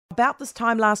about this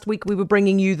time last week, we were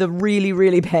bringing you the really,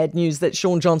 really bad news that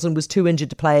Shaun Johnson was too injured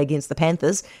to play against the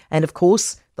Panthers. And of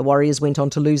course, the Warriors went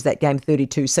on to lose that game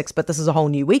 32-6. But this is a whole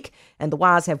new week, and the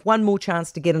Wars have one more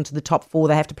chance to get into the top four.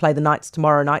 They have to play the Knights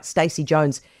tomorrow night. Stacey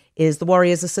Jones is the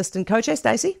Warriors' assistant coach. Hey,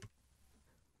 Stacey.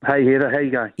 Hey, Heather. How you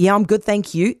going? Yeah, I'm good,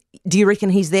 thank you. Do you reckon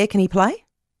he's there? Can he play?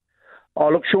 Oh,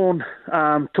 look, Shaun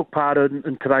took part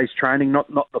in today's training, not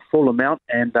the full amount,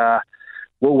 and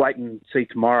we'll wait and see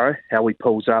tomorrow how he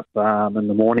pulls up in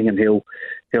the morning, and he'll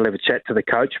have a chat to the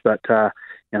coach. But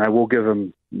we'll give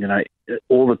him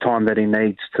all the time that he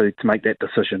needs to make that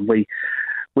decision.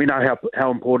 We know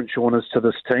how important Shaun is to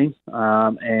this team,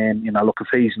 and look, if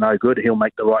he's no good, he'll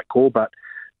make the right call. But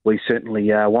we certainly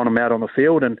want him out on the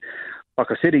field, and like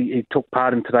I said, he took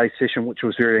part in today's session, which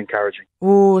was very encouraging.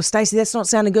 Oh, Stacey, that's not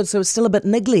sounding good. So it's still a bit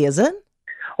niggly, is it?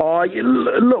 Oh,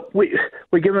 look,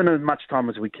 we're giving him as much time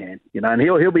as we can, and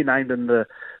he'll be named in the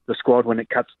squad when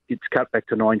it's cut back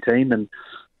to 19.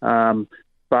 And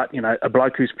but a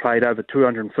bloke who's played over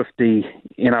 250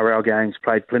 NRL games,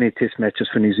 played plenty of Test matches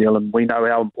for New Zealand. We know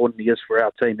how important he is for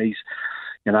our team. He's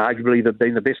arguably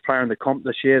been the best player in the comp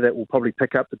this year. That will probably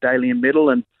pick up the Dalian medal,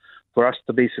 and for us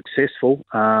to be successful,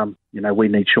 we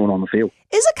need Shaun on the field.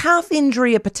 Is a calf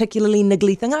injury a particularly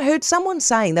niggly thing? I heard someone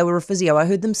saying, they were a physio, I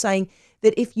heard them saying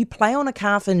that if you play on a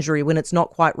calf injury when it's not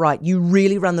quite right, you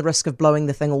really run the risk of blowing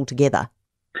the thing altogether.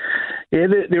 Yeah,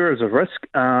 there is a risk,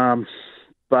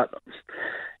 but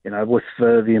with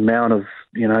the amount of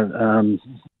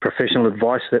professional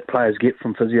advice that players get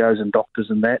from physios and doctors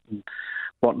and that and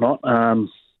whatnot, I'm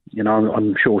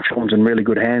sure Shaun's in really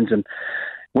good hands. And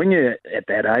when you're at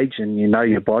that age and you know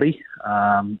your body,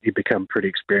 you become pretty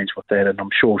experienced with that. And I'm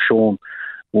sure Shaun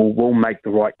will make the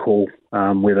right call,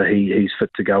 whether he's fit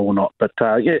to go or not. But,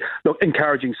 look,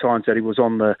 encouraging signs that he was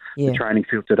on the training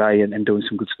field today and doing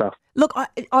some good stuff. Look,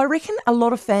 I reckon a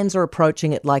lot of fans are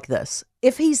approaching it like this.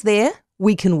 If he's there,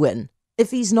 we can win.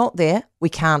 If he's not there, we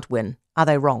can't win. Are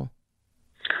they wrong?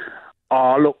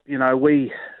 Oh, look,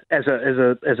 we as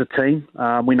a team,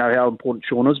 we know how important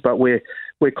Shaun is, but we're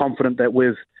confident that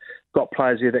we've got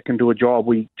players here that can do a job.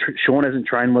 Shaun hasn't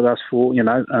trained with us for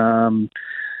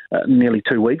nearly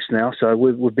 2 weeks now, so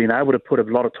we've been able to put a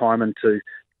lot of time into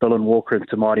Dylan Walker and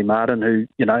Tamati Martin, who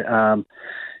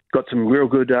got some real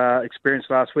good experience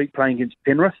last week playing against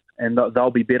Penrith, and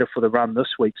they'll be better for the run this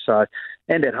week. So,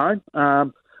 and at home,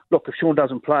 look, if Shaun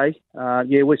doesn't play,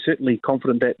 we're certainly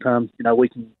confident that we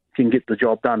can get the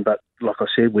job done. But like I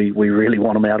said, we really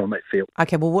want him out on that field.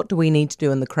 Okay, well, what do we need to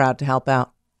do in the crowd to help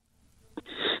out?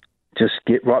 Just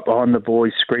get right behind the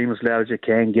boys, scream as loud as you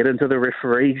can, get into the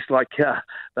referees like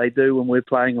they do when we're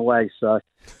playing away. So,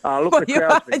 look, the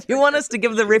crowd's you want us to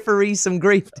give the referees some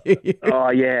grief, do you? Oh,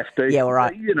 you have to. Yeah, all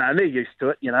right. They're used to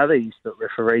it. They're used to it,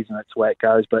 referees, and that's the way it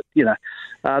goes. But,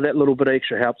 that little bit of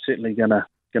extra help certainly going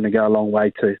to go a long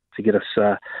way to get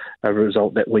us a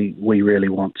result that we really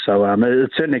want. So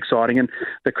it's certainly exciting, and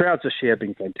the crowds this year have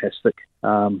been fantastic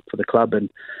for the club, and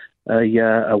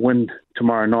a win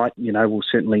tomorrow night, will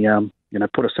certainly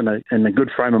put us in a good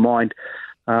frame of mind,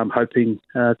 hoping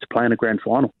to play in a grand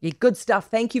final. Yeah, good stuff.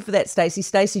 Thank you for that, Stacey.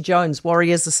 Stacey Jones,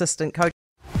 Warriors assistant coach.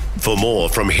 For more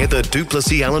from Heather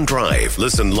Duplessis Allen Drive,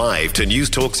 listen live to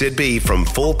News Talk ZB from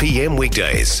 4 p.m.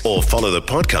 weekdays, or follow the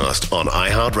podcast on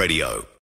iHeartRadio.